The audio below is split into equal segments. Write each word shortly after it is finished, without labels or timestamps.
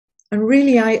And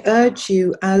really, I urge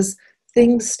you, as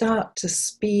things start to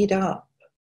speed up,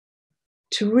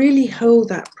 to really hold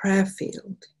that prayer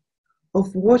field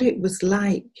of what it was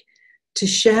like to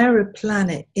share a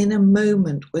planet in a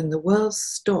moment when the world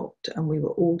stopped and we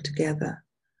were all together.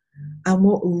 And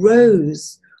what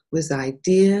rose was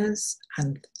ideas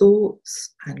and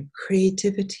thoughts and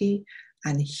creativity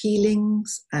and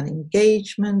healings and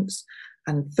engagements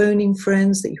and phoning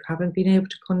friends that you haven't been able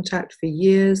to contact for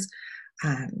years,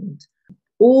 and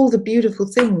all the beautiful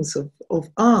things of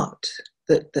art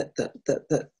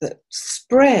that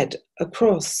spread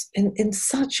across in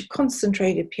such a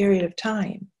concentrated period of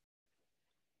time.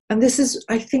 And this is,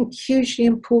 I think, hugely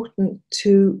important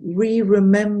to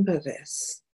remember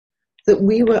this, that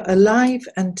we were alive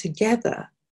and together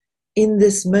in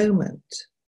this moment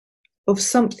of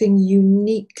something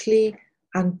uniquely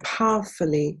and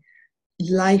powerfully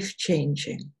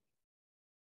life-changing.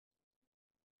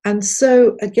 And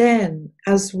so again,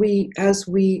 as we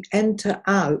enter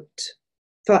out,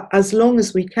 for as long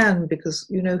as we can, because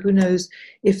who knows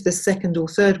if the second or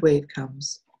third wave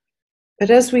comes.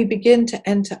 But as we begin to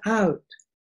enter out,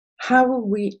 how are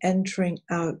we entering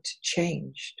out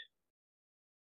changed?